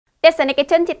ទេសនិក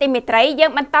ជនជាទីមេត្រីយើ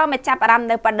ងបន្តមកចាប់អារម្មណ៍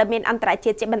នៅព័ត៌មានអន្តរ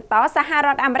ជាតិជាបន្តសហរ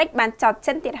ដ្ឋអាមេរិកបានចោទ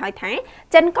ចិនទៀតហើយថា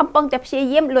ចិនកំពុងតែព្យា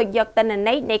យាមលួចយកទិន្ន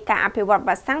ន័យនៃការអភិវឌ្ឍ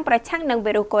វ៉ាក់សាំងប្រឆាំងនឹង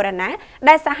វីរុសកូវីដ -19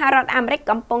 ដែលសហរដ្ឋអាមេរិក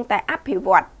កំពុងតែអភិវ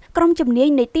ឌ្ឍក្រុមជំនាញ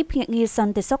នៃទីភ្នាក់ងារស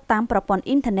ន្តិសុខតាមប្រព័ន្ធ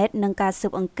អ៊ីនធឺណិតនិងការស៊ើ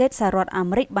បអង្កេតសហរដ្ឋអា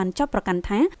មេរិកបានចោទប្រកាន់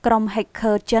ថាក្រុម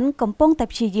hacker ចិនកំពុងតែ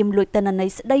ព្យាយាមលួចទិន្នន័យ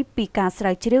ស្ដីពីការស្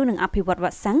រាវជ្រាវនិងអភិវឌ្ឍ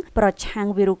វ៉ាក់សាំងប្រឆាំង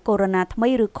វីរុសកូវីដ -19 ថ្មី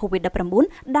ឬ COVID-19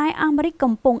 ដែលអាមេរិក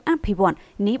កំពុងអភិវឌ្ឍ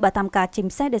នេះបើតាមការចេញ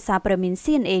ផ្សាយដោយសារព័ត៌មាន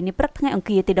CNA នាព្រឹកថ្ងៃអង្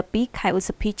គារទី12ខែឧ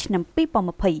សភាឆ្នាំ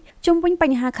2020ជុំវិញប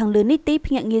ញ្ហាខាងលើនេះទី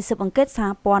ភ្នាក់ងារស៊ើបអង្កេតសហ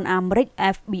ព័ន្ធអាមេរិក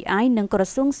FBI និងក្រ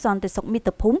សួងសន្តិសុខមា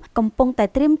តុភូមិកំពុងតែ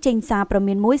ត្រៀមចេញសារព្រ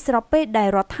មានមួយស្របពេលដែល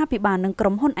រដ្ឋាភិបាលនិងក្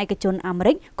រុមហ៊ុនឯកជនអាមេ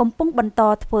រិកកំពុងបន្ត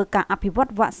ធ្វើការអភិវឌ្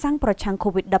ឍវ៉ាក់សាំងប្រឆាំង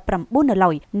COVID-19 នៅ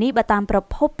ឡើយនេះបើតាមប្រ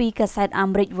ភពពីកាសែតអា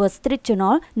មេរិក Wall Street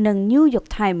Journal និង New York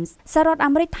Times សហរដ្ឋ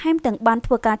អាមេរិកថែមទាំងបាន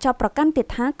ធ្វើការចោទប្រកាន់ទៀត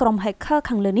ថាក្រុម hacker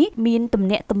ខាងលើនេះមានទំ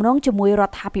នាក់ទំនងជាមួយរ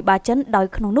ដ្ឋាភិបាលចិនដោយ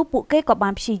ក្នុងនោះពួកគេក៏បា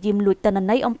នព្យាយាមលួចទិន្ន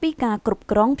ន័យអំពីការគ្រប់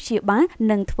គ្រងព្យាបាល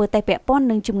និងធ្វើតែពាក់ព័ន្ធ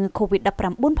នឹងជំងឺ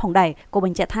COVID-19 ផងដែរក៏ប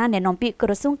ញ្ជាក់ថាអ្នកនាំពាក្យក្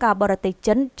រសួងការបរទេស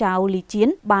ចិនចៅលីជៀន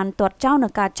បានទាត់ចោលនឹ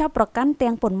ងការចោទប្រកាន់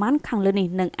ទាំងប៉ុន្មានខាងលើនេះ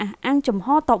និងអះអាងចំហ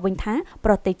តបវិញថា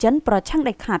ប្រទេសចិនប្រឆាំង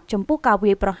ដាច់ខាតចំពោះការ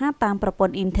វាយប្រហារតាមប្រព័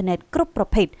ន្ធអ៊ីនធឺណិតគ្រប់ប្រ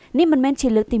ភេទនេះមិនមែនជា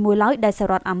លើកទី1ឡើយដែលសហ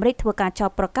រដ្ឋអាមេរិកធ្វើការចោទ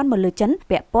ប្រកាន់មកលើចិន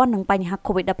ពាក់ព័ន្ធនឹងបញ្ហា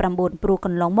COVID-19 ព្រោះក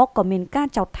ន្លងមកក៏មានការ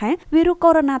ចោទថាវីរុសកូ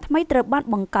វីដ -19 ថ្មីត្រូវបាន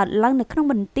បង្កើតឡើងនៅក្នុង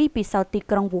មន្ទីរពិសោធន៍ទី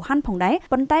ក្រុងវូហានផងដែរ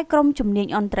ប៉ុន្តែក្រុមជំនាញ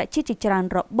អន្តរជាតិជាច្រើន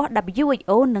របស់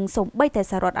WHO និងសូម្បីតែ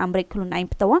សហរដ្ឋអាមេរិកខ្លួនឯង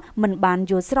ផ្ទាល់មិនបាន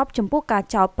យល់ស្របចំពោះការ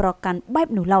ចោទប្រកាន់បែប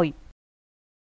នោះឡើយ